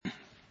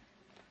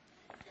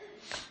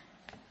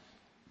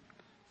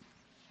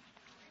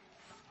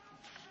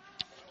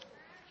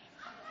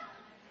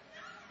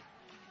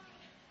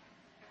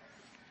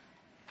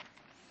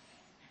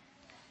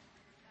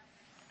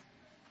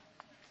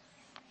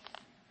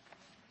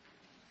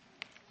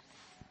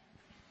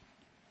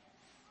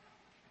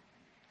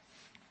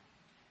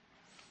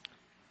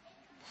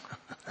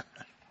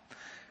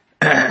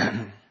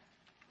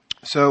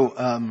So,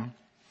 Ann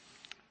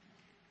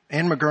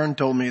McGurn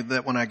told me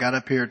that when I got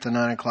up here at the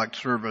 9 o'clock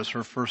service,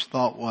 her first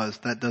thought was,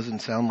 that doesn't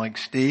sound like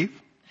Steve.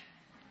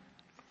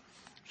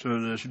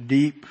 So this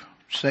deep,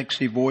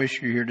 sexy voice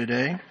you hear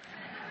today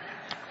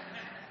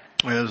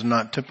is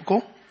not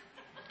typical.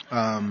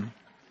 I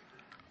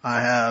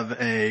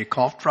have a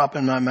cough drop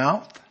in my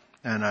mouth,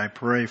 and I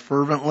pray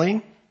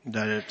fervently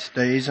that it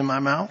stays in my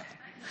mouth.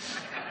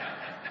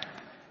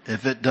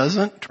 If it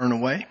doesn't, turn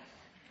away.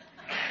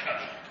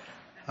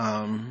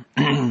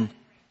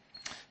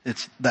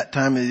 It's that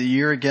time of the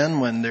year again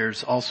when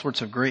there's all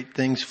sorts of great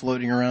things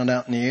floating around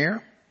out in the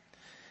air.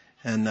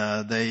 And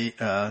they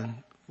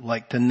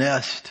like to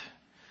nest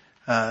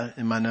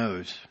in my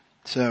nose.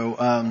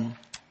 So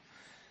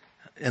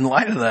in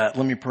light of that,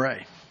 let me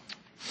pray.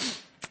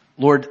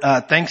 Lord,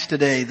 thanks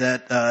today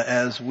that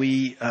as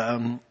we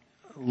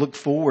look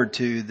forward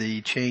to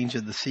the change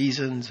of the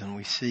seasons and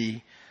we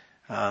see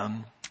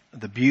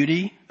the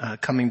beauty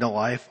coming to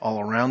life all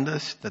around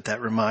us,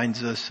 that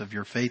reminds us of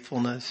your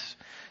faithfulness.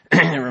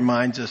 It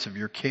reminds us of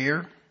your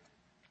care.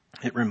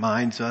 It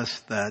reminds us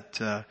that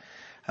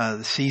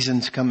the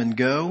seasons come and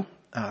go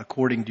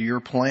according to your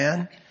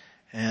plan,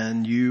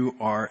 and you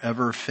are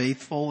ever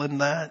faithful in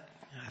that.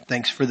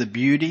 Thanks for the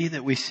beauty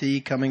that we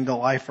see coming to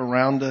life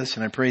around us,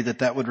 and I pray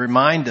that would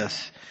remind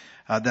us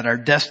that our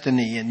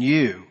destiny in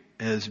you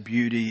is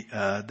beauty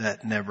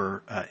that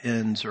never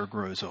ends or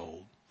grows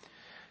old.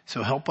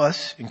 So help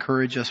us,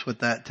 encourage us with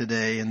that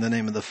today in the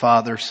name of the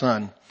Father,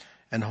 Son,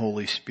 and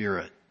Holy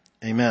Spirit.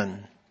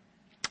 Amen.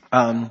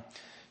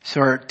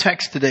 So our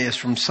text today is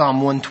from Psalm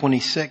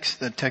 126.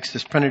 The text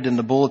is printed in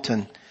the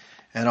bulletin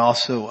and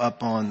also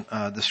up on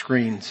the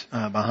screens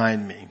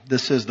behind me.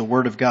 This is the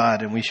Word of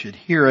God, and we should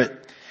hear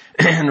it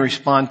and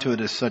respond to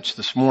it as such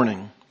this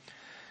morning.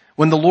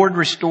 When the Lord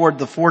restored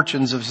the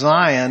fortunes of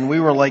Zion, we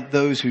were like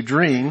those who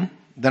dream.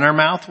 Then our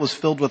mouth was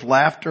filled with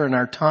laughter and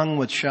our tongue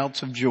with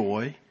shouts of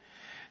joy.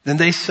 Then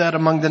they said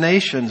among the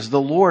nations, the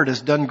Lord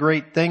has done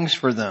great things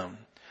for them.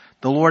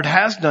 The Lord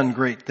has done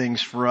great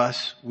things for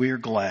us. We are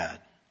glad.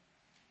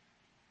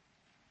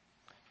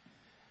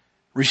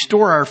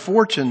 Restore our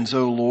fortunes,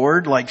 O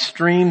Lord, like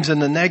streams in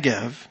the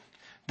Negev.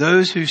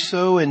 Those who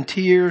sow in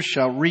tears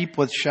shall reap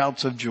with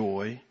shouts of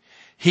joy.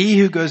 He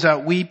who goes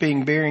out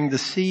weeping, bearing the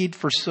seed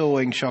for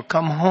sowing, shall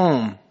come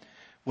home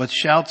with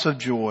shouts of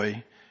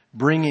joy,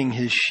 bringing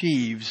his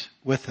sheaves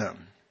with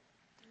him.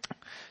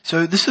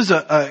 So this is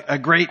a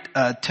great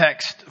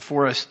text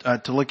for us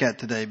to look at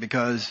today,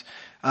 because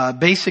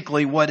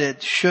basically what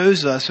it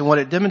shows us and what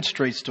it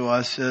demonstrates to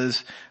us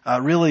is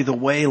really the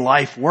way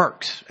life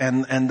works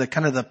and the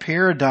kind of the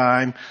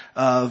paradigm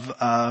of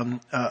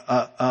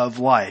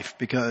life,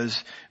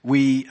 because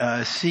we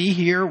see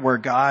here where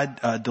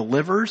God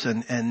delivers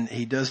and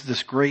he does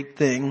this great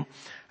thing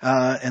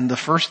in the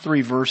first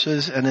three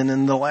verses, and then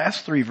in the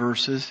last three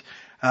verses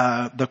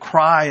the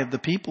cry of the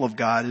people of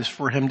God is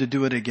for him to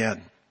do it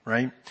again,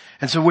 right?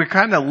 And so we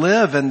kind of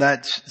live in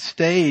that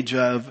stage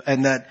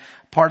and that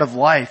part of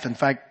life, in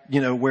fact,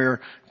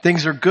 where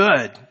things are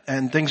good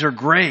and things are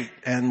great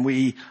and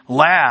we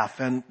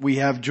laugh and we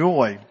have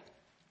joy.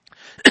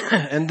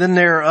 And then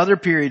there are other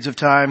periods of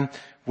time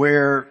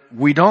where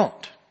we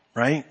don't,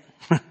 right?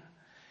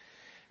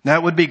 Now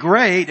it would be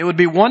great, it would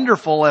be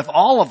wonderful if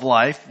all of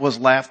life was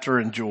laughter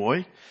and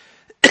joy,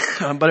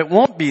 but it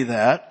won't be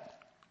that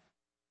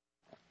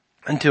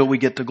until we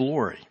get to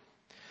glory.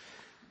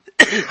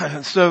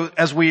 So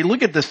as we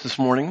look at this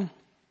morning,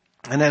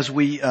 and as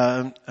we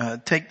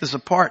take this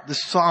apart,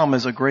 this psalm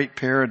is a great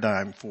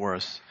paradigm for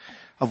us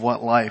of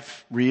what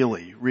life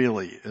really,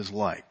 really is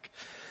like.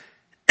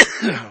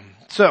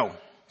 So,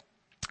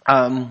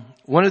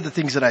 one of the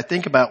things that I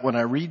think about when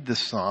I read this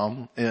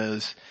psalm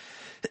is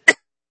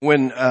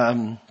when,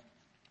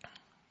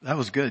 that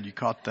was good, you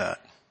caught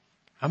that.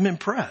 I'm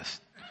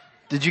impressed.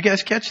 Did you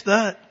guys catch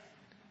that?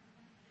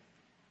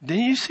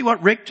 Didn't you see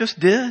what Rick just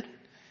did?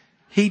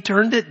 He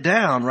turned it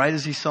down right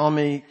as he saw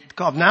me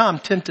cough. Now I'm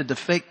tempted to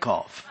fake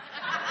cough.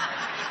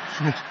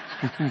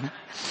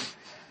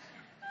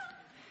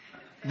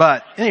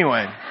 But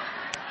anyway.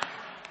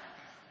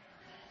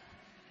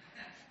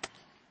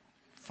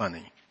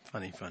 Funny.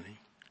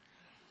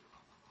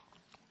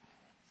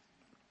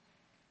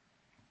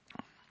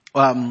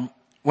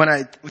 When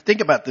I think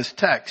about this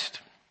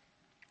text,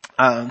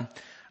 I'm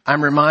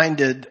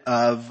reminded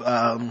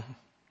of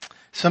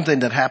something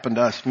that happened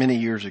to us many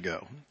years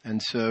ago. And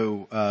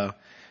so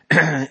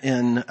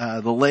in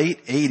the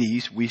late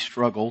 80s, we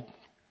struggled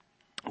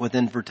with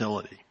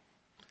infertility.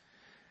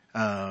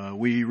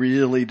 We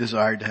really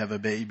desired to have a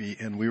baby,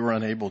 and we were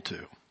unable to.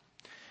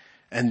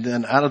 And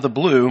then out of the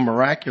blue,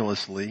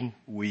 miraculously,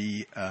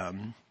 we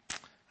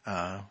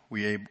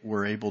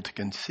were able to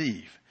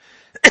conceive.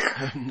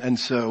 And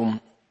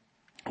so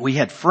we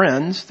had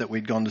friends that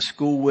we'd gone to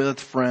school with,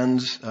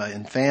 friends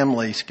and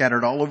family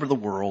scattered all over the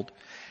world.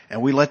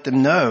 And we let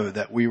them know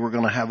that we were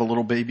going to have a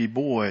little baby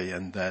boy,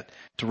 and that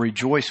to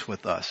rejoice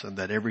with us, and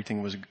that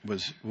everything was,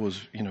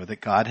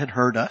 that God had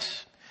heard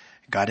us.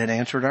 God had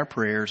answered our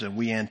prayers, and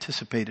we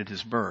anticipated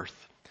his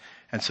birth.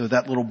 And so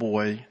that little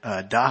boy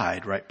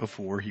died right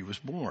before he was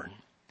born.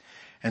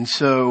 And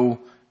so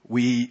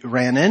we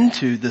ran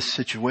into this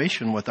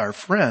situation with our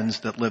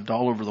friends that lived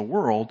all over the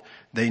world.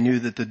 They knew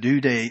that the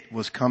due date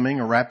was coming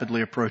or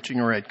rapidly approaching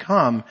or had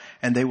come,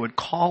 and they would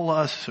call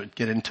us or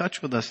get in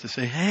touch with us to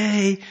say,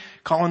 hey,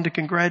 calling to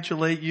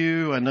congratulate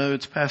you. I know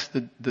it's past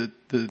the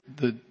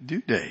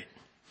due date.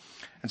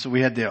 And so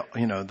we had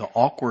the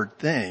awkward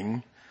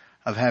thing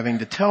of having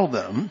to tell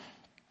them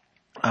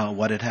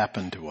what had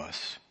happened to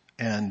us.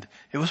 And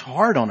it was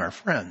hard on our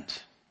friends,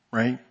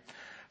 right?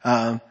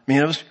 It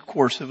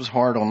was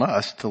hard on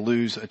us to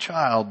lose a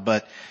child,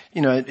 but,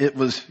 it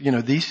was,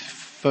 these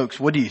folks,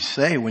 what do you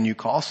say when you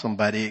call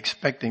somebody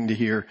expecting to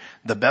hear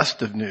the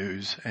best of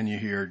news and you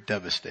hear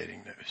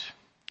devastating news?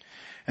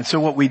 And so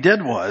what we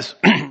did was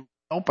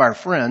help our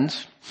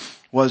friends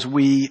was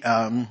we,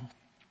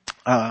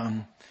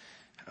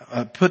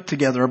 put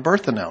together a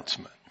birth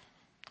announcement.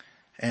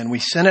 And we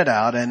sent it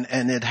out and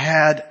it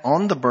had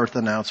on the birth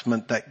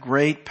announcement that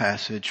great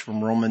passage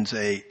from Romans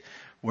 8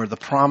 where the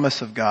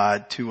promise of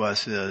God to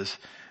us is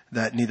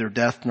that neither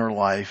death nor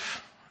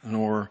life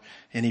nor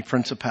any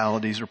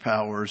principalities or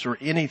powers or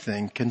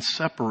anything can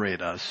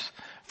separate us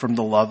from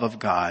the love of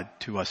God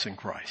to us in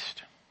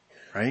Christ.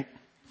 Right?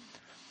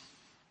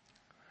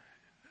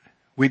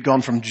 We'd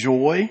gone from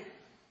joy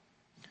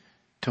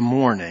to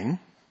mourning,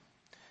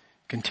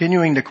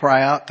 continuing to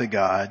cry out to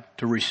God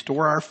to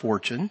restore our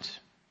fortunes,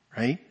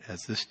 right?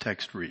 As this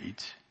text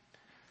reads.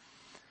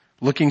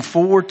 Looking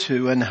forward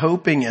to and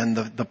hoping in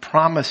the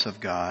promise of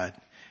God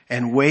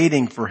and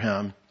waiting for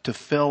Him to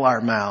fill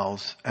our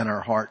mouths and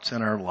our hearts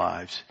and our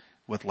lives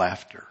with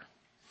laughter.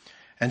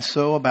 And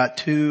so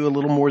about a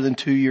little more than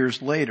 2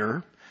 years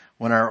later,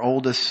 when our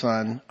oldest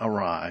son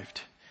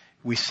arrived,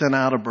 we sent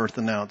out a birth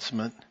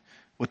announcement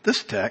with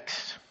this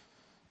text.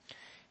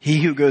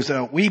 He who goes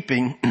out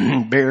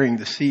weeping, bearing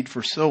the seed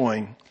for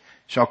sowing,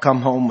 shall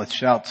come home with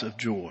shouts of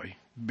joy,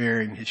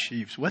 bearing his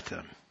sheaves with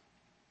him.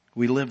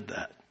 We lived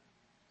that.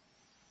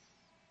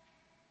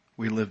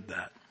 We lived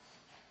that.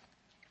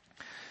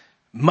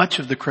 Much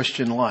of the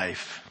Christian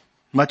life,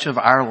 much of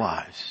our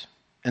lives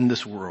in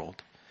this world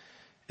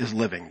is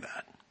living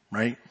that,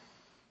 right?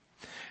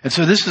 And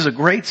so this is a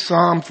great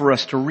psalm for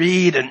us to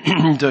read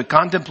and to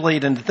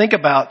contemplate and to think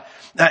about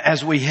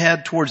as we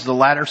head towards the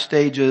latter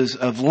stages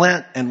of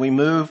Lent and we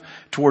move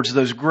towards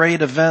those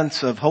great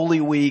events of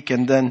Holy Week,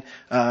 and then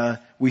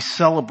we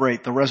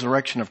celebrate the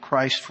resurrection of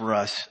Christ for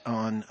us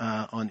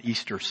on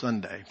Easter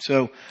Sunday.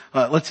 So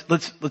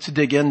let's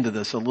dig into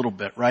this a little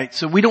bit, right?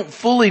 So we don't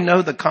fully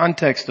know the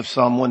context of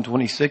Psalm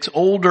 126.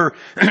 Older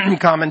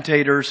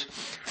commentators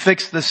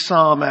fix this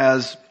psalm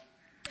as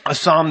a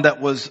psalm that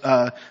was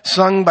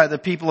sung by the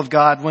people of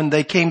God when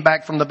they came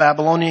back from the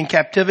Babylonian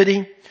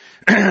captivity.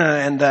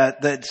 And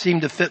that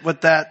seemed to fit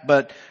with that,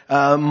 but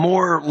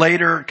more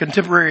later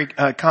contemporary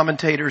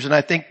commentators, and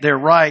I think they're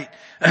right,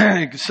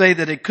 say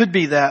that it could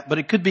be that, but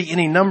it could be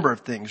any number of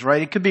things,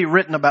 right? It could be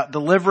written about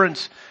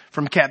deliverance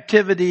from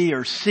captivity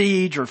or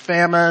siege or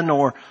famine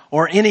or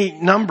any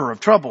number of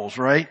troubles,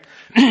 right?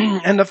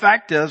 And the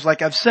fact is,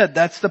 like I've said,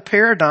 that's the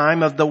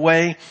paradigm of the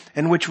way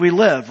in which we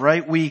live,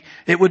 right?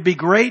 It would be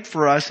great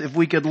for us if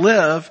we could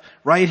live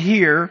right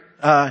here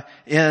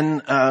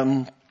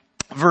in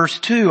Verse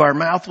 2, our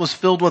mouth was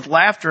filled with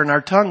laughter and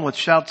our tongue with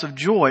shouts of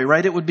joy,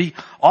 right? It would be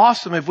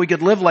awesome if we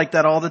could live like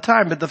that all the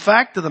time. But the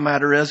fact of the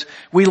matter is,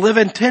 we live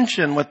in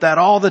tension with that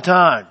all the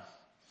time.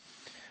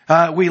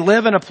 We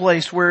live in a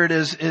place where it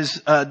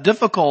is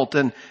difficult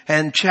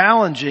and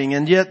challenging,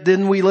 and yet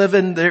then we live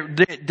in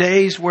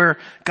days where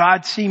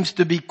God seems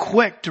to be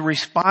quick to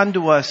respond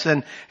to us,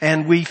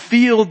 and we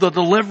feel the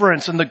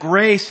deliverance and the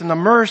grace and the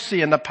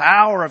mercy and the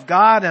power of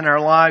God in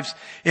our lives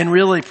in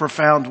really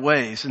profound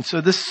ways. And so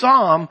this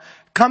psalm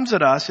comes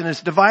at us and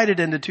it's divided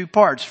into two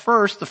parts.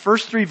 First, the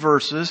first 3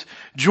 verses,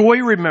 joy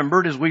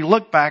remembered as we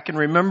look back and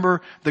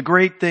remember the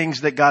great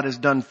things that God has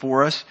done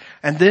for us.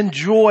 And then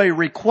joy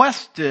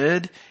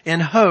requested in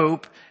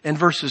hope in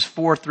verses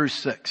 4 through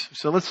 6.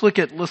 So let's look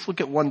at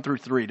 1 through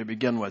 3 to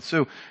begin with.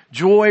 So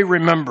joy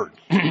remembered.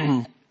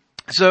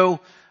 So,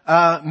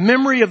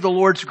 memory of the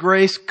Lord's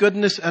grace,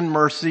 goodness, and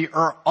mercy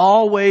are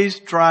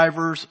always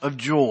drivers of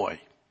joy,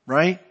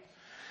 right?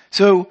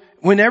 So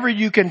whenever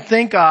you can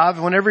think of,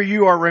 whenever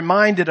you are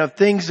reminded of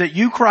things that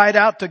you cried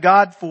out to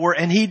God for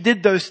and He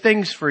did those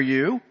things for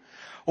you,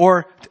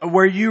 or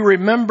where you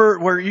remember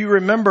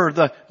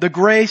the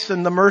grace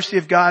and the mercy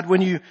of God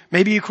when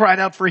maybe you cried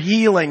out for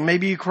healing,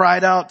 maybe you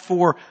cried out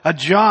for a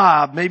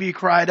job, maybe you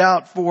cried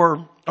out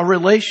for a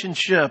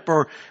relationship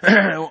or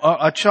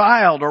a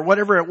child or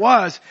whatever it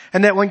was,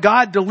 and that when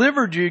God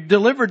delivered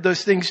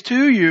those things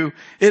to you,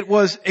 it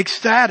was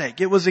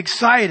ecstatic, it was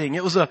exciting,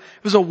 it was a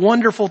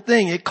wonderful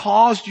thing. It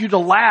caused you to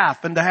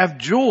laugh and to have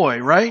joy,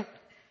 right?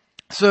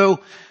 So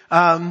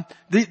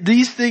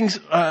these things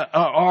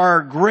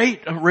are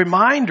great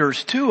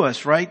reminders to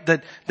us, right?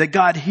 That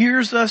God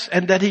hears us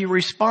and that He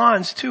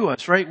responds to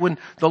us, right? When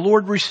the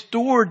Lord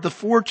restored the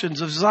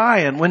fortunes of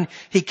Zion, when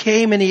He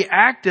came and He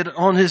acted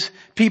on His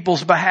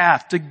people's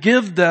behalf to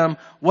give them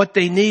what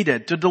they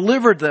needed, to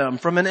deliver them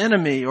from an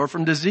enemy or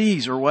from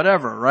disease or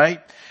whatever,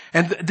 right?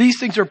 And these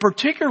things are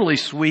particularly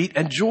sweet,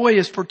 and joy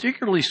is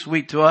particularly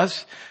sweet to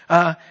us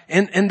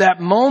in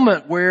that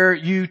moment where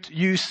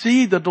you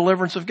see the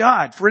deliverance of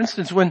God. For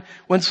instance, when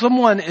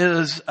someone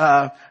is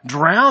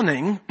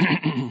drowning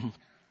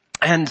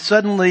and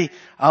suddenly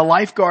a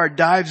lifeguard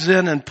dives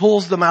in and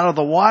pulls them out of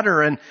the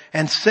water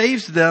and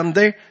saves them,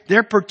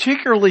 they're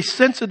particularly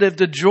sensitive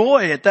to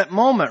joy at that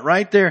moment,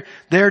 right?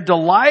 They're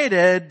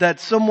delighted that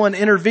someone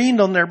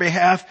intervened on their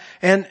behalf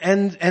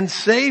and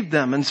saved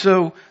them. And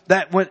so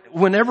that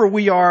whenever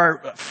we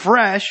are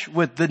fresh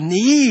with the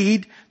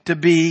need to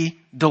be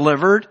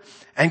delivered,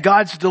 and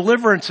God's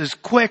deliverance is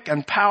quick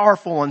and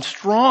powerful and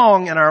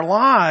strong in our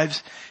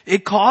lives,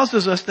 it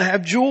causes us to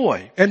have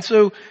joy. And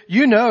so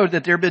you know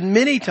that there have been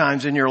many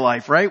times in your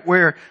life, right,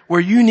 where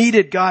you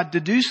needed God to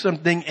do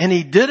something and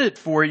He did it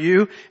for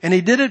you, and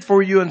He did it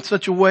for you in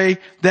such a way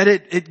that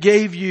it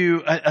gave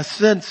you a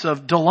sense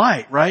of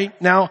delight, right?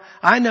 Now,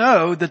 I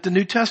know that the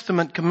New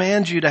Testament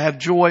commands you to have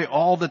joy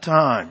all the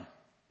time,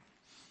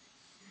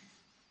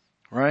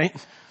 right?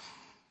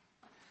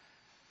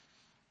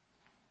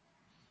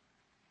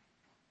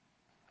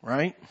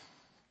 Right?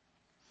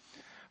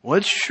 Well,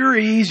 it's sure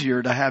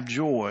easier to have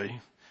joy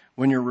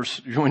when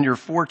your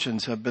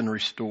fortunes have been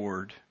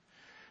restored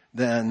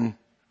than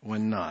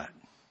when not.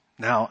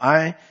 Now,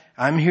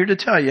 I'm here to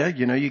tell you,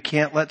 you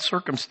can't let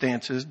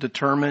circumstances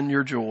determine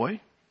your joy.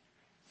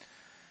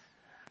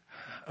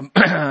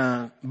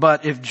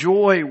 But if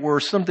joy were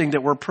something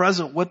that were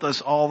present with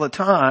us all the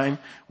time,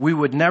 we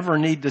would never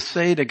need to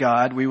say to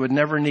God, we would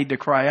never need to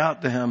cry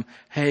out to Him,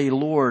 "Hey,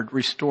 Lord,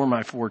 restore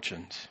my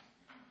fortunes.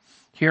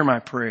 Hear my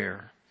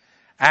prayer.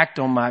 Act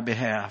on my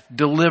behalf.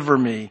 Deliver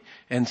me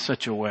in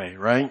such a way,"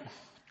 right?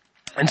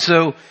 And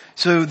so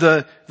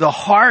the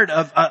heart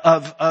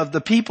of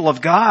the people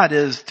of God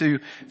is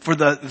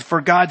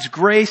for God's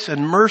grace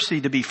and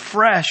mercy to be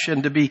fresh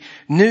and to be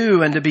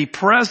new and to be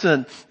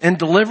present in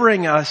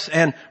delivering us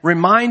and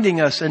reminding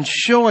us and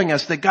showing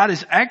us that God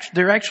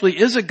there actually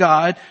is a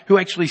God who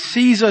actually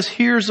sees us,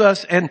 hears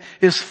us, and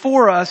is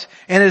for us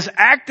and is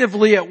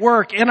actively at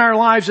work in our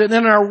lives and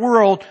in our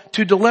world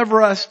to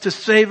deliver us, to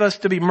save us,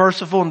 to be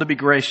merciful, and to be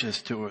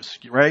gracious to us,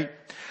 right?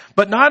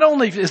 But not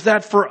only is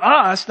that for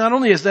us, not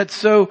only is that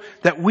so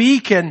that we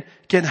can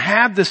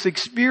have this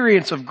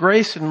experience of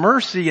grace and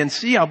mercy and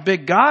see how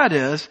big God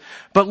is,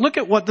 but look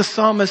at what the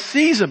psalmist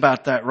sees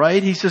about that,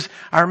 right? He says,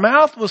 "Our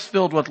mouth was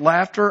filled with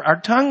laughter,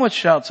 our tongue with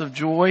shouts of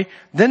joy.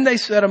 Then they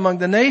said among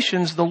the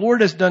nations, the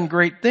Lord has done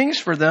great things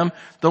for them.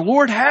 The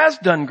Lord has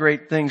done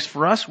great things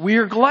for us. We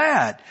are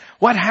glad."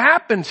 What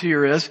happens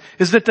here is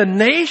that the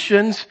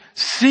nations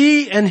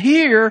see and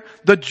hear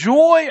the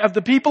joy of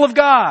the people of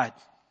God.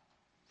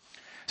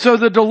 So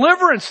the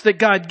deliverance that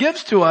God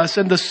gives to us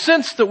and the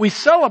sense that we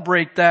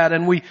celebrate that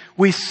and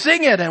we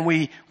sing it and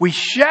we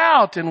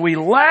shout and we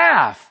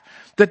laugh,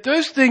 that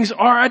those things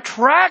are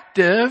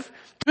attractive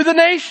to the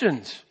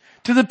nations,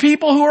 to the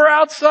people who are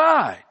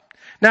outside.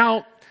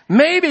 Now,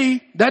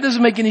 maybe that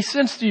doesn't make any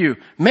sense to you.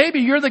 Maybe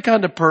you're the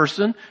kind of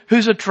person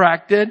who's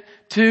attracted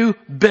to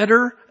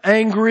bitter,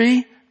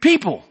 angry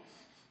people,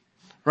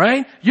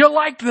 right? You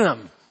like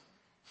them,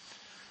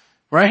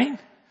 right?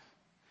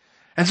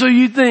 And so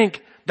you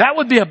think, that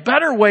would be a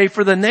better way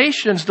for the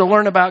nations to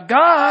learn about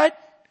God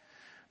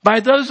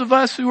by those of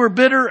us who are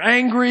bitter,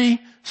 angry,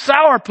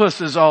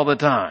 sourpusses all the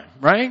time,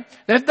 right?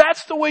 If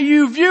that's the way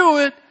you view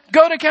it,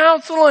 go to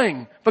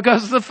counseling.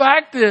 Because the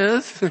fact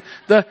is,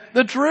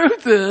 the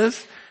truth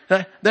is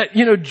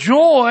that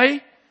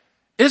joy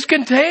is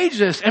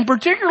contagious, and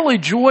particularly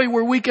joy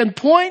where we can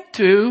point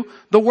to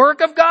the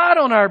work of God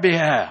on our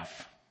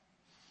behalf,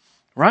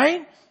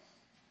 right?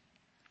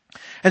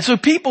 And so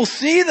people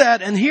see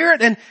that and hear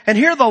it and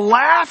hear the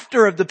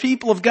laughter of the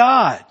people of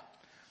God.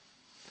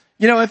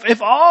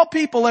 If all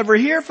people ever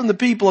hear from the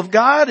people of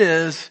God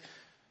is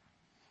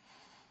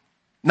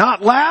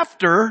not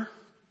laughter,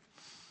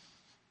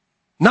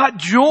 not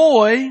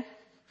joy,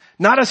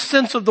 not a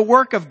sense of the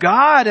work of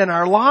God in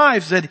our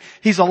lives, that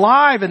He's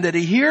alive and that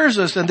He hears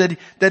us and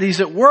that He's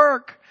at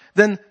work,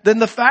 then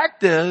the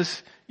fact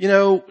is,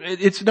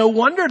 it's no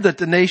wonder that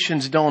the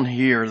nations don't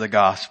hear the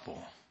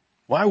gospel.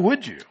 Why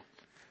would you?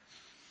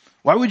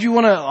 Why would you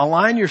want to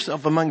align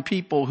yourself among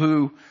people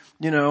who,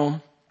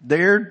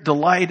 their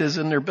delight is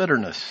in their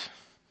bitterness?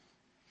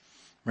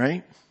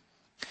 Right?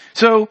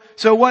 So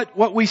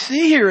what we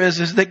see here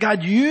is that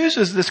God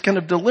uses this kind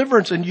of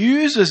deliverance and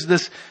uses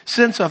this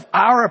sense of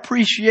our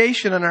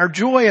appreciation and our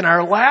joy and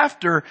our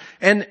laughter,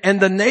 and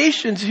the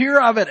nations hear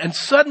of it, and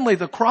suddenly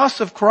the cross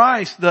of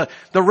Christ, the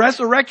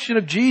resurrection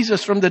of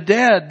Jesus from the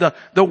dead,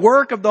 the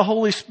work of the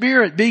Holy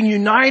Spirit, being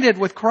united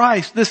with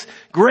Christ, this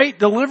great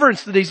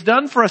deliverance that He's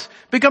done for us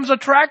becomes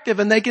attractive,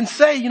 and they can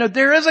say,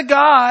 there is a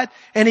God,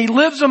 and He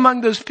lives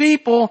among those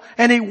people,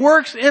 and He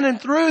works in and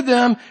through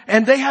them,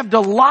 and they have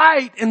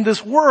delight in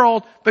this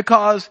world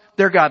because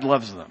their God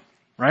loves them,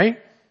 right?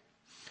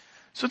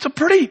 So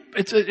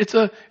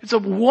it's a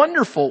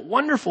wonderful,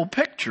 wonderful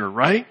picture,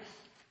 right?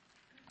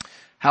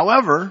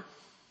 However,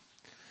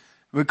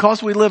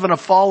 because we live in a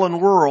fallen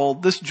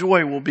world, this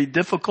joy will be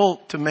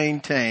difficult to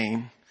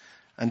maintain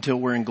until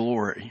we're in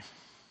glory,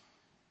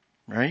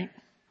 right?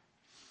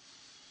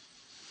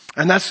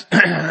 And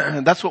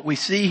that's what we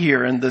see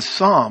here in this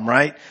psalm,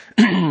 right?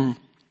 The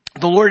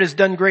Lord has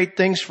done great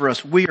things for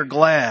us. We are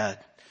glad.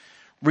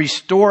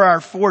 Restore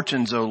our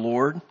fortunes, O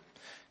Lord.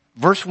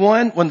 Verse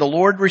 1, when the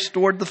Lord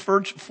restored the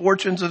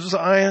fortunes of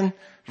Zion.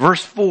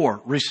 Verse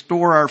 4,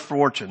 restore our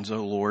fortunes,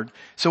 O Lord.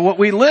 So what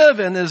we live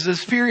in is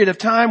this period of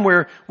time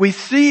where we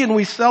see and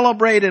we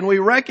celebrate and we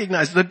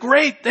recognize the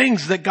great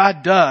things that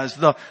God does,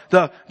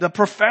 the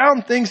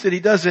profound things that He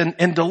does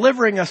in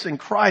delivering us in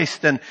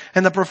Christ, and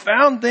the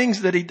profound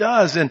things that He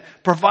does in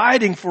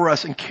providing for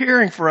us and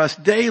caring for us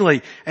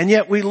daily. And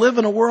yet we live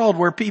in a world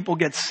where people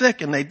get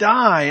sick and they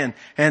die,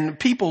 and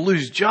people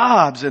lose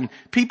jobs, and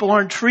people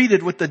aren't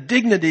treated with the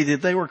dignity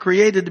that they were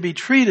created to be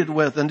treated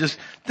with, and just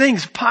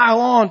things pile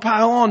on.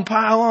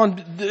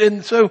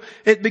 And so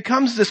it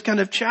becomes this kind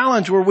of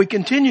challenge where we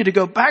continue to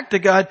go back to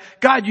God.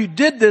 God, you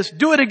did this.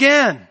 Do it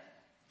again.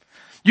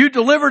 You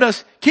delivered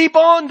us. Keep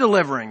on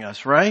delivering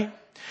us, right?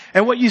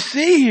 And what you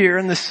see here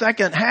in the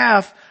second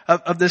half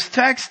of this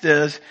text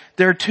is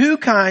there are two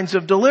kinds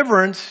of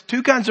deliverance,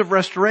 two kinds of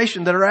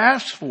restoration that are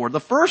asked for. The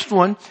first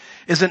one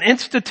is an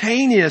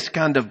instantaneous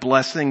kind of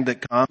blessing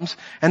that comes.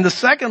 And the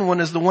second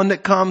one is the one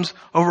that comes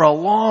over a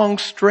long,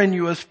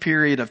 strenuous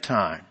period of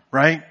time,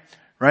 right?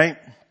 Right?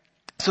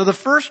 So the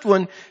first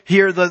one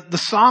here, the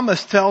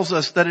psalmist tells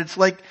us that it's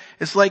like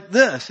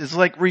this. It's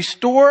like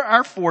restore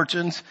our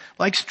fortunes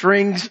like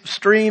streams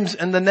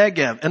in the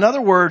Negev. In other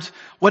words,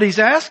 what he's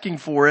asking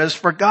for is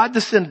for God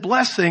to send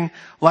blessing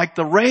like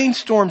the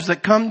rainstorms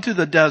that come to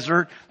the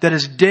desert that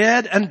is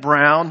dead and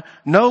brown,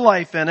 no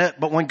life in it.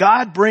 But when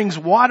God brings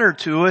water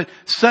to it,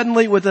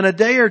 suddenly within a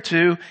day or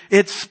two,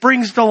 it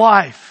springs to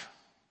life.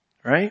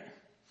 Right?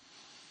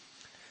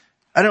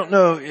 I don't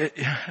know.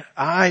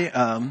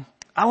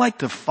 I like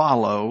to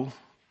follow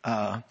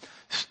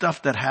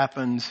stuff that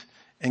happens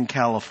in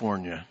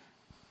California,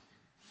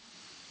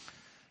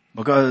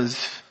 because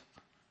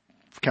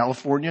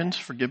Californians,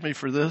 forgive me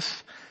for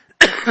this,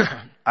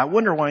 I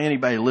wonder why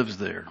anybody lives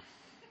there.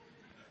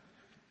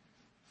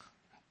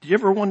 Do you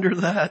ever wonder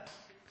that?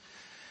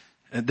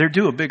 They're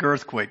due a big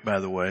earthquake, by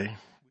the way.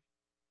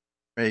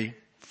 Pray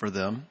for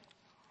them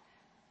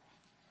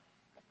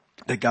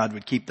that God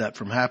would keep that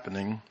from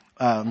happening.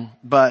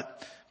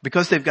 But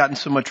because they've gotten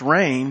so much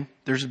rain,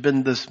 there's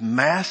been this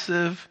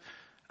massive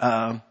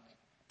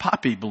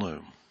poppy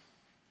bloom.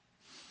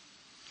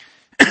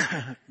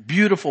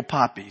 Beautiful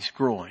poppies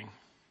growing.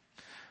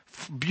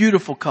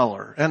 Beautiful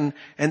color. And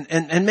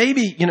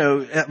maybe,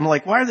 I'm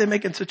like, why are they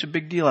making such a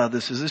big deal out of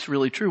this? Is this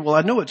really true? Well,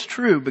 I know it's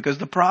true because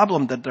the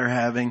problem that they're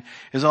having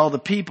is all the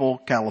people,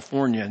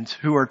 Californians,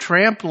 who are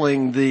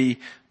trampling the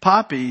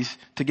poppies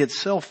to get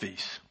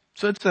selfies.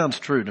 So it sounds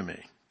true to me,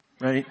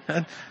 right?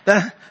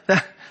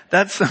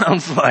 That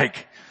sounds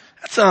like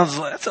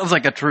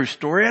a true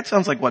story. That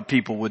sounds like what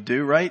people would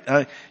do, right?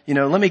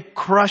 Let me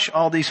crush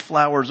all these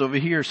flowers over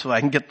here so I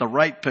can get the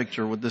right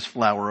picture with this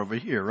flower over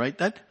here, right?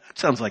 That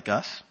sounds like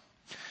us.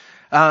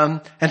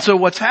 And so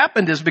what's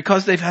happened is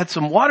because they've had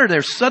some water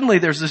there, suddenly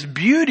there's this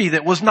beauty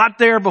that was not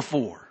there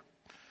before.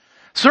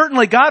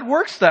 Certainly God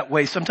works that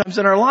way sometimes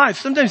in our lives.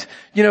 Sometimes,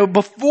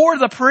 before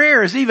the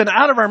prayer is even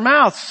out of our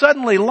mouth,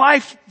 suddenly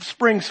life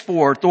springs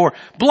forth or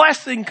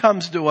blessing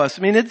comes to us.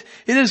 I mean, it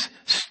is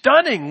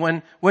stunning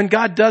when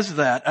God does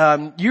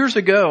that. Years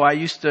ago, I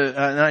used to,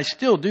 and I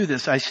still do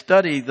this, I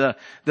study the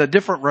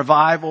different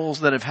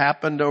revivals that have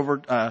happened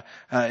over,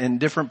 in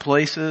different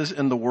places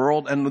in the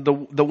world. And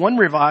the one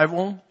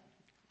revival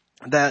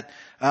that,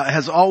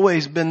 has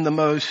always been the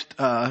most,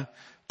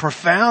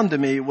 profound to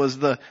me was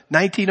the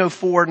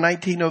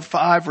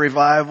 1904-1905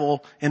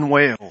 revival in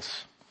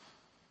Wales.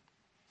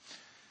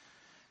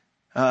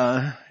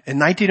 In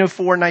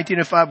 1904 and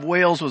 1905,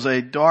 Wales was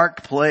a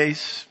dark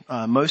place.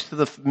 Most of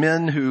the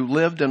men who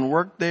lived and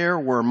worked there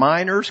were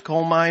miners,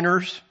 coal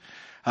miners.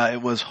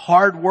 It was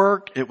hard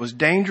work. It was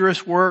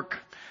dangerous work.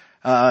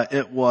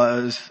 It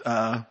was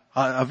a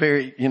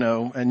very,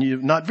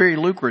 not very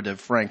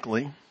lucrative,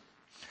 frankly.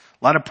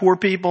 A lot of poor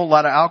people, a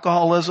lot of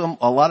alcoholism,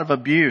 a lot of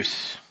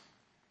abuse.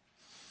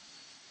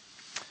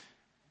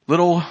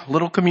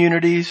 little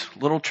communities,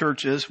 little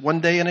churches. One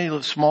day in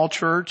a small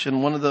church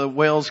in one of the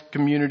Wales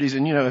communities,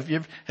 and have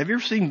you ever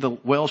seen the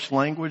Welsh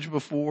language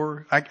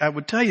before? I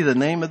would tell you the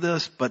name of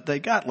this, but they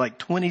got like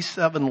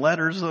 27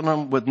 letters in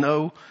them with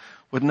no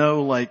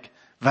like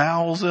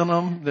vowels in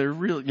them. They're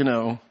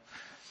real,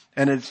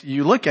 and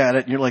you look at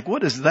it and you're like,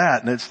 what is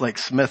that? And it's like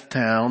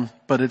Smithtown,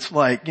 but it's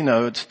like,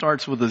 it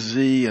starts with a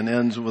Z and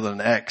ends with an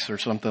X or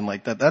something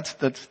like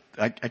that.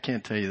 I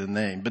can't tell you the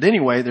name, but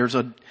anyway, there's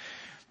a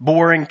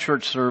boring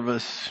church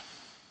service,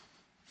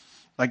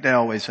 like they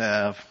always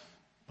had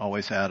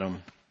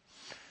them.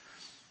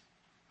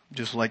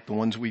 Just like the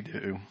ones we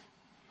do.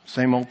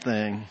 Same old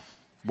thing,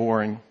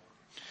 boring.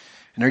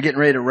 And they're getting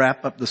ready to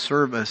wrap up the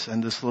service,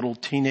 and this little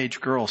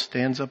teenage girl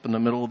stands up in the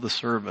middle of the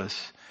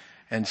service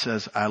and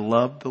says, I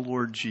love the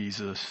Lord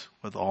Jesus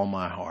with all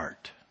my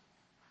heart.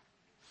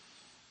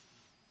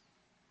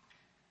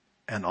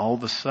 And all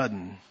of a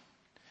sudden,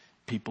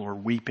 people are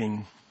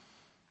weeping.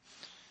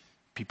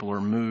 People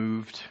are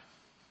moved.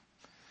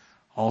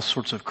 All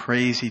sorts of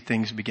crazy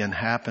things begin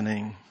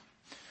happening.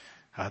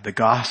 The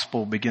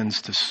gospel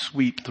begins to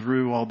sweep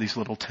through all these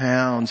little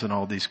towns and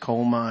all these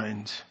coal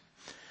mines.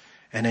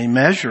 And a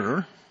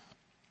measure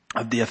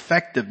of the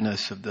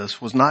effectiveness of this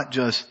was not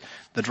just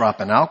the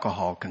drop in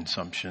alcohol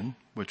consumption,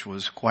 which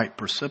was quite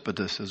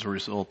precipitous as a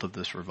result of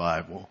this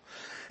revival.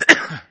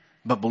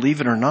 But believe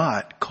it or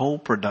not, coal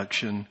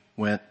production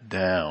went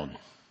down.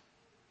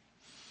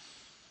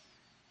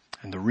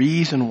 And the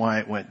reason why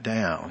it went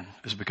down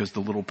is because the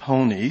little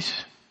ponies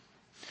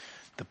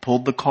that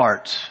pulled the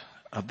carts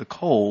of the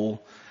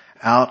coal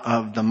out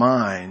of the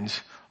mines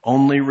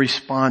only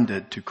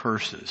responded to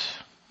curses.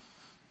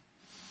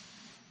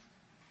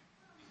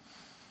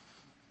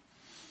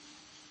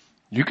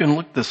 You can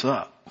look this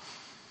up.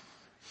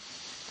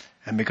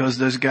 And because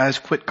those guys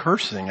quit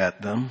cursing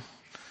at them,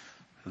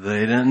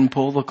 they didn't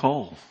pull the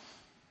coal.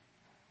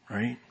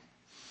 Right?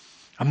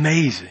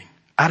 Amazing.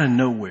 Out of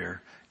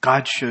nowhere,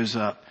 God shows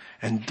up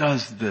and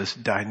does this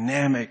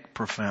dynamic,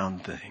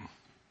 profound thing.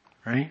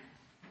 Right?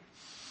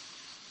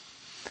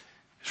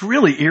 It's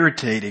really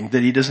irritating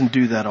that he doesn't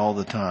do that all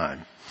the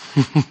time.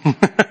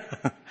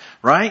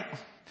 Right?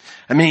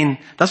 I mean,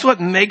 that's what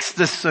makes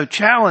this so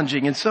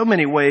challenging in so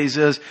many ways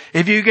is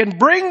if you can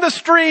bring the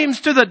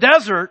streams to the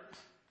desert,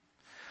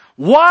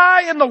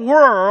 why in the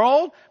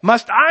world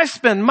must I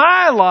spend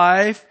my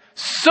life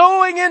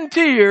sowing in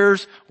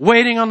tears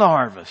waiting on the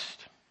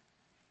harvest?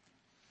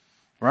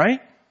 Right?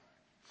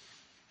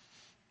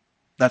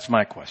 That's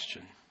my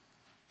question.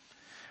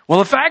 Well,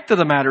 the fact of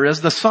the matter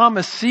is the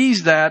psalmist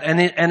sees that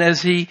and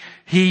as he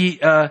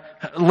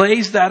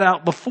lays that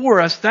out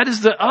before us, that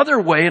is the other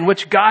way in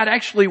which God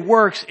actually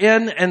works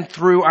in and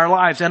through our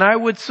lives. And I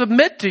would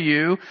submit to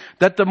you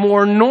that the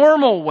more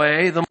normal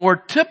way, the more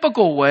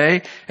typical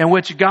way in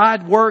which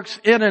God works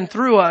in and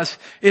through us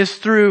is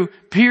through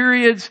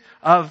periods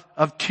of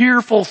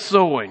tearful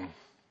sowing.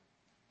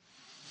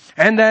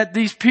 And that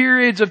these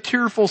periods of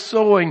tearful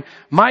sowing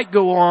might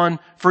go on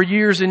for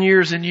years and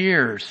years and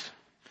years.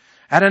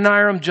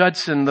 Adoniram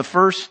Judson, the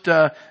first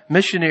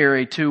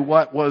missionary to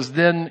what was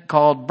then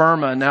called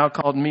Burma, now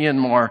called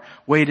Myanmar,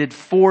 waited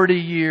 40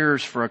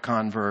 years for a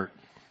convert.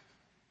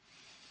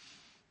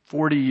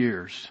 40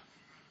 years.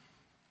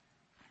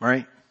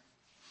 Right?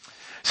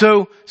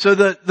 So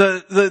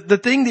the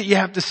thing that you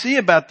have to see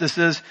about this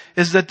is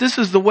that this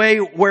is the way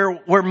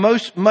where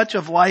much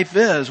of life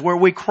is, where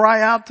we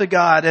cry out to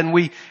God and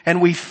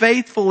we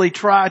faithfully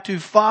try to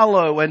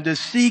follow and to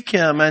seek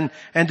Him and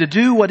to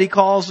do what He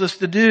calls us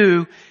to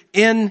do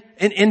in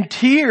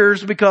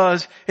tears,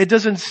 because it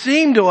doesn't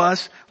seem to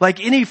us like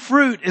any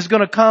fruit is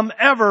going to come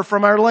ever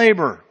from our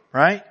labor,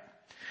 right?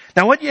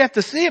 Now what you have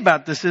to see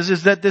about this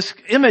is that this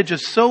image of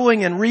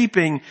sowing and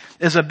reaping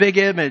is a big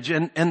image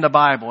in the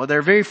Bible.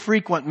 They're very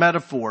frequent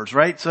metaphors,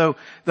 right? So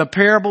the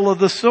parable of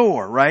the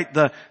sower, right?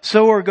 The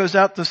sower goes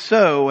out to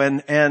sow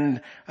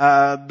and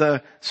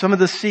some of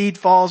the seed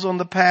falls on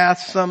the path,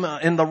 some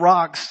in the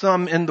rocks,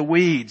 some in the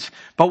weeds.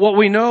 But what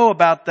we know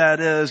about that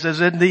is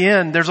in the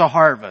end there's a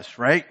harvest,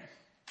 right?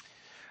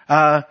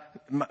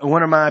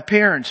 One of my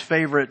parents'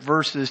 favorite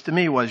verses to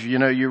me was,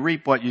 you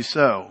reap what you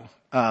sow.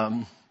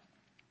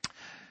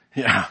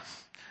 Yeah,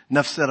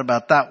 enough said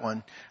about that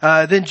one.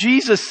 Then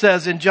Jesus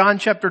says in John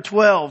chapter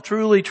 12,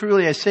 truly,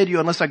 truly, I say to you,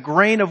 unless a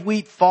grain of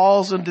wheat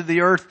falls into the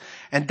earth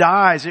and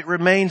dies, it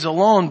remains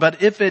alone.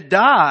 But if it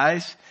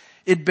dies,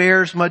 it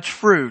bears much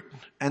fruit.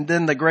 And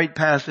then the great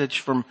passage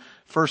from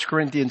 1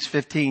 Corinthians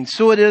 15.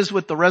 So it is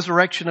with the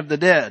resurrection of the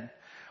dead.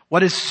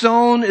 What is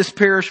sown is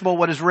perishable.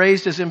 What is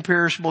raised is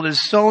imperishable. It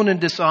is sown in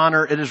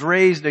dishonor. It is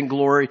raised in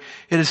glory.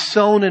 It is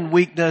sown in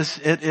weakness.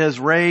 It is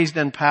raised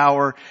in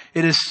power.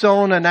 It is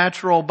sown a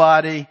natural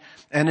body,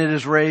 and it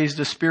is raised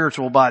a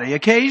spiritual body.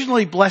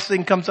 Occasionally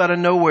blessing comes out of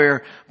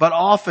nowhere, but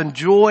often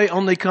joy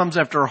only comes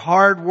after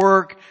hard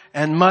work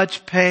and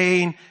much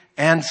pain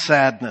and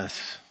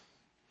sadness.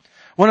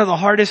 One of the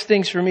hardest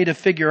things for me to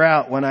figure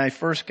out when I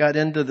first got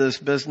into this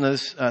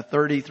business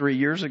 33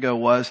 years ago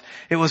was,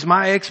 it was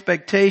my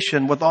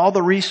expectation with all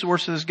the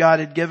resources God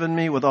had given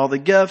me, with all the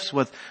gifts,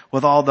 with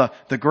all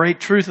the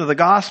great truth of the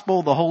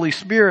gospel, the Holy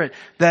Spirit,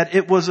 that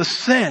it was a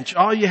cinch.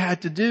 All you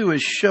had to do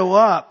is show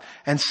up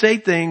and say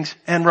things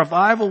and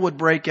revival would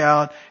break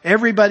out.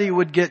 Everybody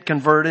would get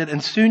converted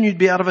and soon you'd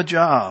be out of a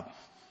job.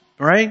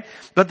 Right?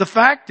 But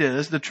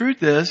the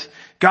truth is,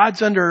 God's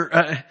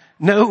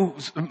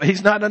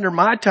He's not under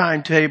my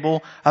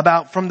timetable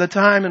about from the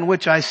time in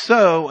which I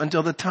sow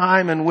until the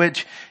time in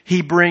which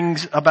He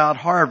brings about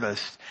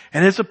harvest.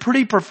 And it's a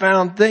pretty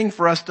profound thing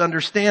for us to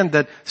understand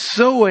that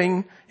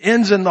sowing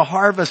ends in the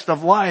harvest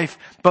of life,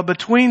 but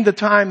between the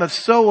time of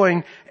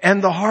sowing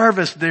and the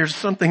harvest, there's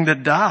something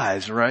that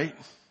dies, right?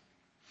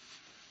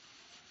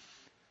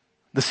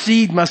 The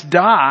seed must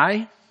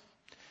die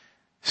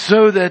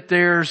so that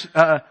there's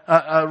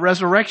a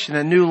resurrection,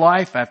 a new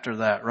life after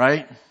that,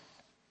 right?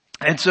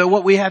 And so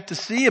what we have to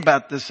see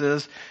about this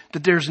is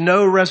that there's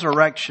no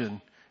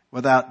resurrection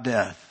without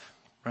death,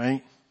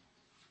 right?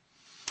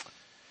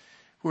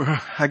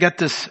 I got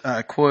this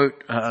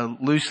quote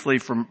loosely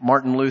from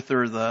Martin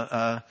Luther,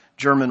 the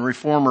German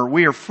reformer.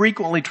 We are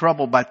frequently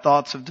troubled by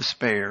thoughts of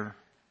despair.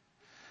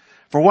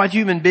 For what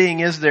human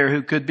being is there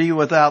who could be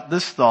without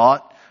this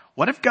thought?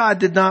 What if God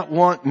did not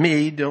want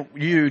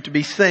you to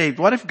be saved?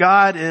 What if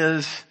God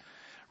is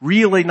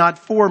really not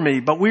for me?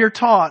 But we are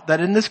taught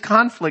that in this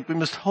conflict we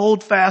must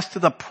hold fast to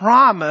the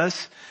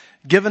promise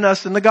given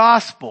us in the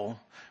gospel,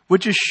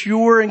 which is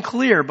sure and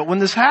clear. But when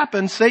this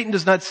happens, Satan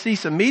does not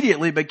cease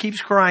immediately, but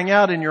keeps crying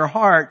out in your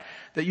heart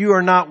that you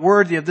are not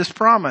worthy of this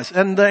promise.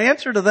 And the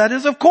answer to that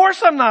is, of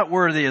course I'm not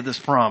worthy of this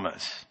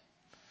promise.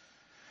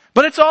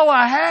 But it's all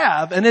I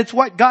have, and it's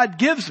what God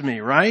gives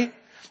me, right?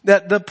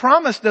 That the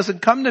promise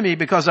doesn't come to me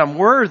because I'm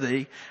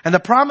worthy, and the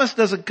promise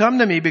doesn't come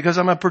to me because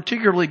I'm a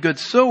particularly good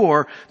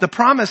sower. The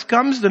promise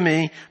comes to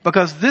me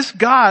because this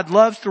God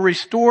loves to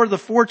restore the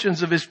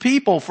fortunes of His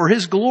people for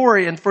His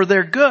glory and for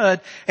their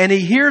good, and He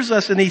hears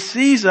us and He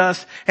sees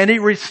us and He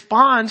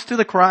responds to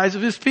the cries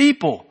of His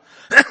people.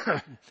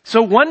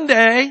 So one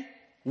day,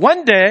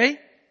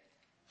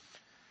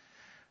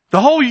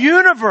 the whole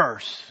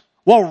universe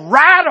will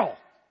rattle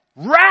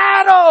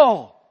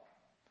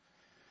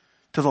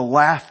to the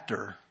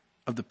laughter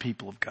of the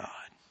people of God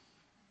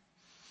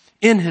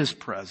in His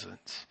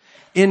presence,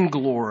 in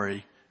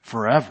glory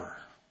forever.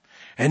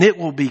 And it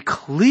will be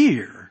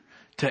clear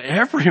to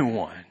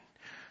everyone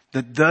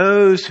that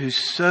those who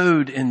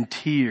sowed in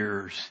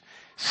tears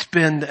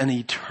spend an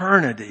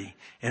eternity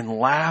in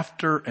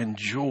laughter and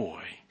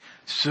joy,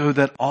 so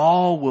that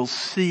all will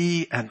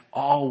see and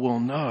all will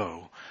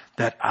know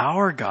that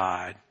our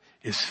God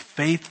is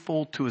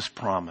faithful to His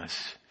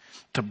promise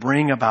to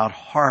bring about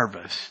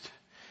harvest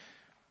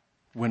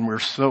when we're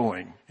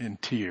sowing in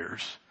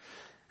tears.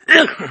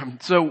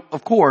 So,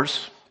 of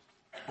course,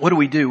 what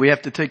do? We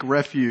have to take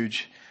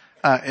refuge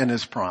in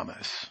His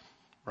promise,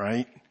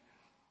 right?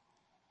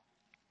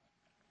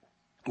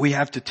 We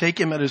have to take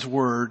Him at His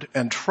word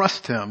and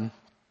trust Him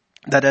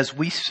that as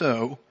we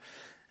sow,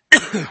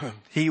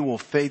 He will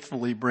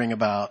faithfully bring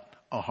about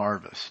a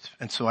harvest.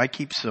 And so I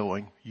keep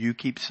sowing, you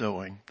keep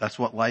sowing. That's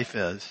what life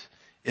is,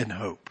 in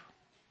hope.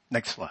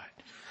 Next slide.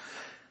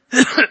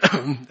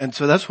 And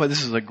so that's why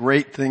this is a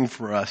great thing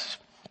for us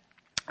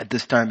at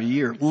this time of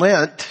year.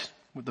 Lent,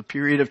 with the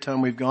period of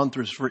time we've gone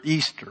through, is for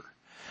Easter.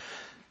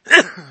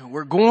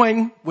 We're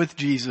going with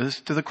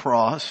Jesus to the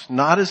cross,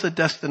 not as a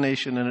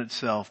destination in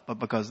itself, but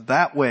because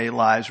that way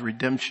lies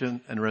redemption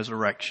and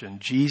resurrection.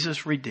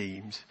 Jesus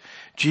redeems.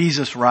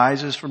 Jesus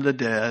rises from the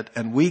dead,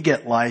 and we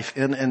get life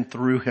in and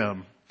through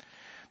Him.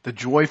 The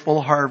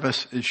joyful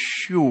harvest is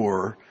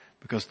sure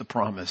because the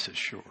promise is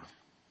sure.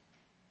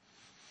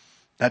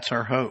 That's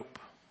our hope.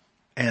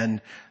 And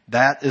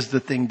that is the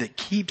thing that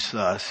keeps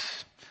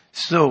us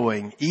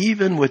sowing,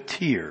 even with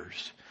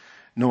tears,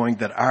 knowing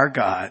that our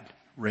God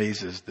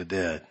raises the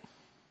dead.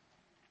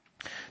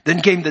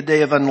 Then came the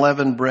day of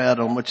unleavened bread,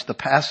 on which the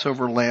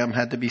Passover lamb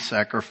had to be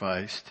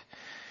sacrificed.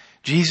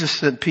 Jesus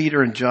sent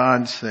Peter and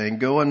John, saying,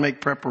 "Go and make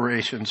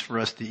preparations for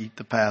us to eat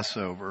the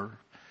Passover."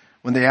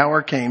 When the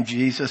hour came,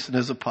 Jesus and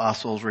His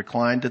apostles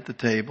reclined at the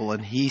table,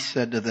 and He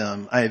said to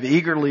them, "I have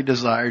eagerly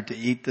desired to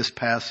eat this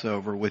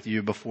Passover with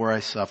you before I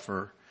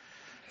suffer.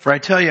 For I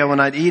tell you, I will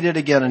not eat it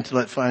again until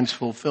it finds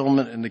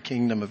fulfillment in the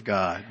kingdom of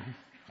God."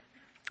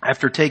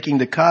 After taking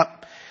the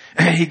cup,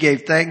 He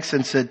gave thanks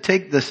and said,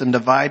 "Take this and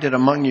divide it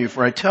among you.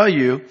 For I tell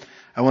you,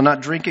 I will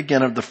not drink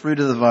again of the fruit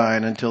of the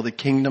vine until the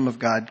kingdom of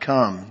God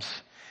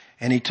comes."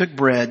 And He took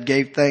bread,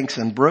 gave thanks,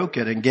 and broke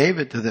it, and gave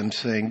it to them,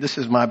 saying, "This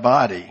is my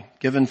body,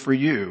 given for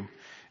you.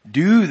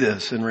 Do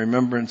this in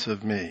remembrance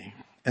of me."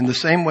 In the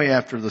same way,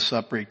 after the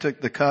supper, He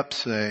took the cup,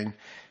 saying,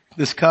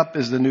 "This cup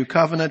is the new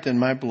covenant in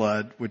my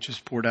blood, which is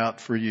poured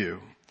out for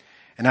you.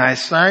 And I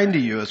assign to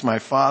you, as my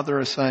Father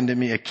assigned to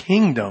me, a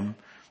kingdom,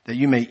 that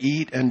you may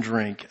eat and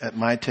drink at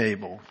my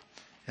table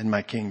in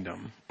my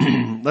kingdom."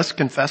 Let's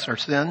confess our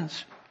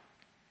sins.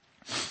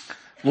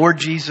 Lord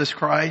Jesus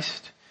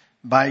Christ,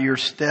 by your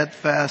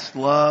steadfast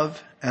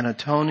love and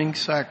atoning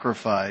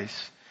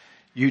sacrifice,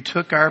 you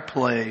took our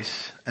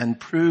place and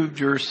proved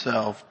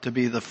yourself to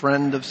be the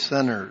friend of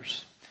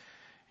sinners.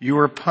 You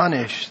were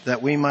punished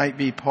that we might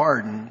be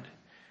pardoned,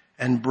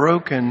 and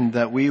broken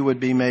that we would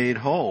be made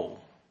whole.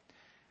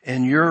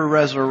 In your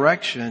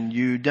resurrection,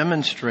 you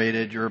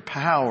demonstrated your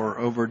power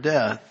over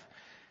death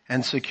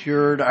and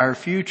secured our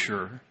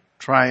future,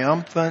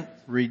 triumphant,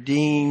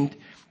 redeemed,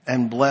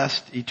 and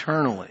blessed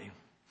eternally.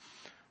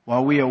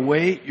 While we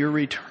await your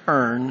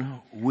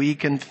return, we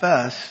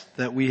confess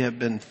that we have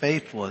been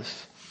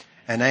faithless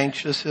and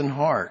anxious in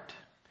heart.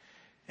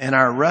 In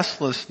our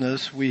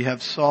restlessness, we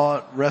have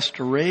sought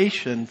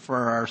restoration for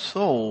our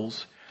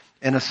souls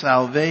and a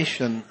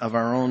salvation of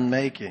our own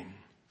making.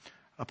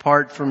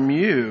 Apart from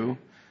you,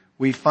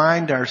 we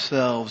find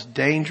ourselves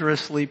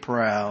dangerously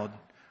proud,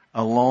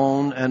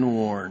 alone and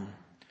worn.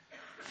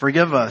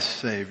 Forgive us,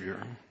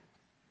 Savior.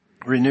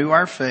 Renew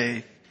our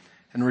faith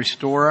and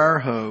restore our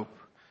hope.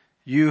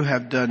 You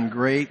have done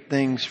great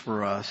things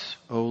for us,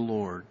 O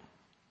Lord.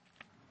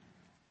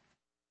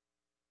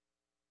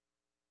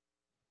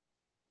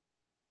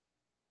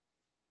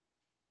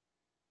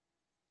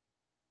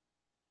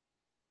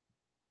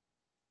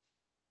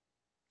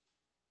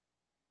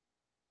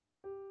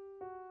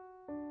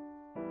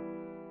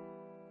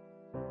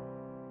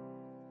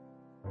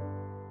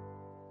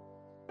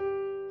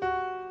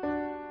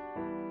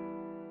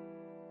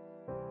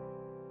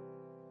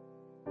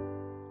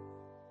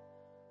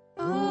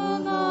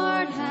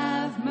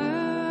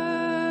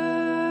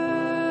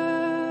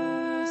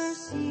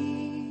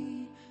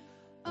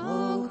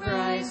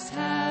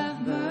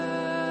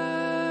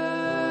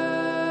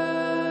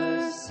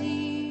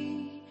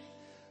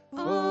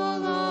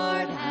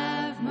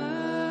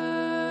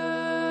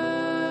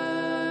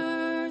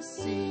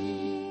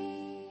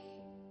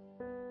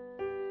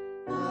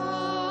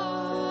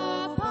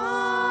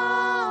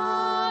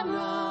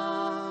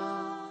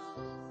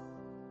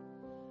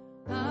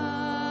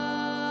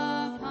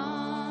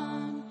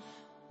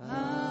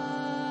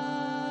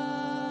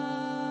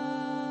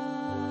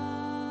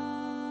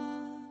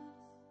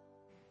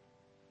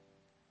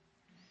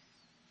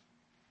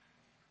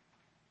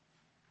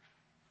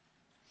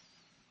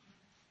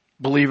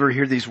 Believer,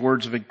 hear these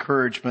words of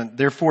encouragement.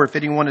 Therefore, if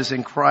anyone is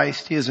in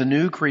Christ, he is a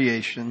new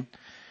creation.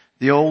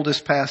 The old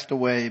has passed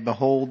away.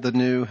 Behold, the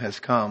new has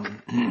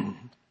come.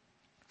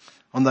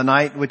 On the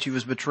night in which he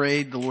was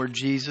betrayed, the Lord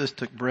Jesus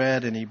took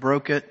bread and he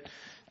broke it,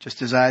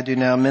 just as I do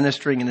now,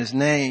 ministering in his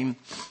name,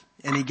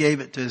 and he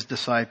gave it to his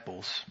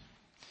disciples.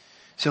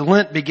 So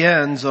Lent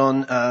begins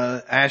on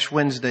Ash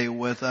Wednesday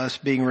with us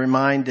being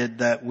reminded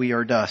that we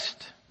are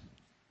dust.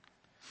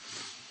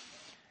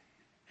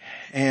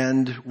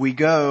 And we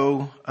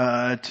go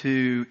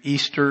to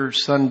Easter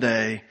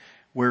Sunday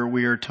where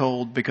we are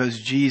told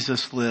because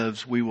Jesus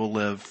lives, we will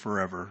live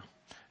forever.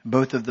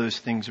 Both of those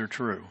things are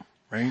true,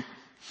 right?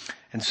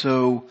 And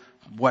so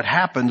what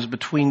happens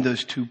between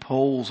those two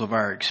poles of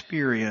our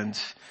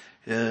experience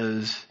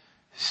is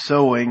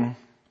sowing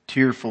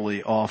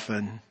tearfully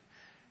often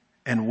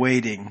and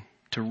waiting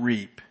to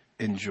reap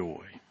in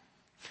joy.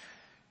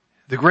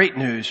 The great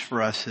news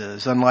for us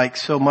is, unlike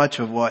so much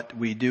of what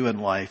we do in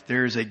life,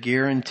 there is a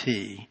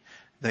guarantee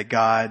that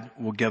God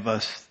will give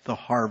us the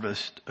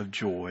harvest of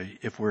joy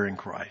if we're in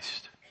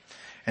Christ.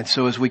 And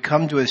so as we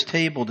come to his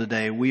table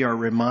today, we are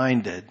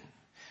reminded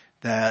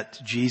that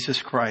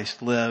Jesus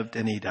Christ lived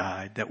and he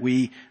died, that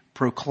we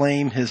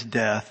proclaim his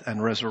death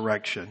and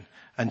resurrection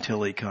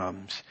until he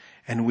comes.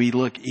 And we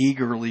look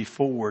eagerly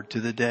forward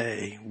to the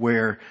day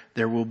where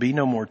there will be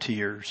no more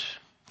tears,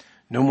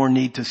 no more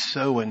need to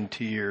sow in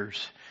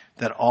tears,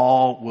 that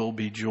all will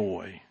be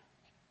joy,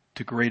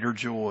 to greater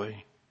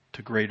joy,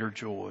 to greater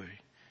joy,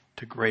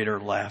 to greater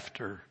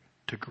laughter,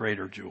 to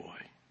greater joy.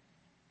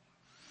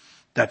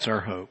 That's our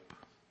hope.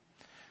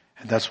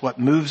 And that's what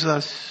moves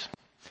us,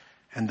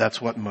 and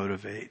that's what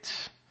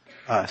motivates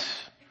us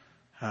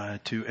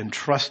to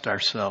entrust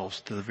ourselves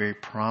to the very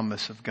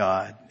promise of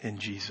God in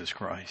Jesus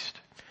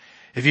Christ.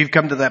 If you've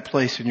come to that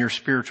place in your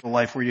spiritual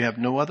life where you have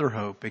no other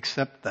hope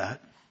except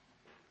that,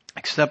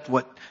 except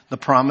what the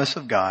promise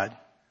of God,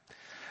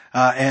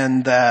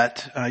 and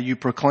that you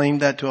proclaim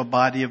that to a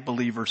body of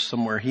believers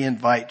somewhere, he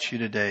invites you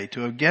today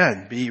to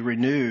again be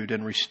renewed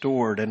and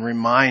restored and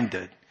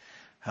reminded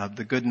of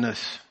the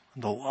goodness,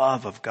 the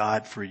love of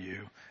God for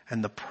you,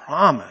 and the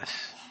promise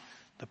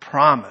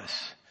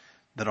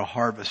that a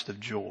harvest of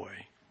joy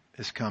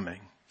is coming.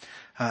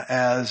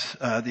 As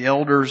the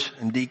elders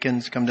and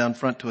deacons come down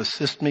front to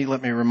assist me,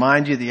 let me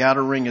remind you, the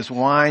outer ring is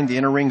wine, the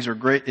inner rings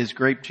is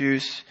grape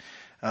juice.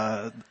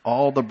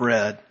 All the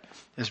bread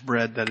is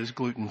bread that is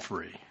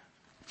gluten-free.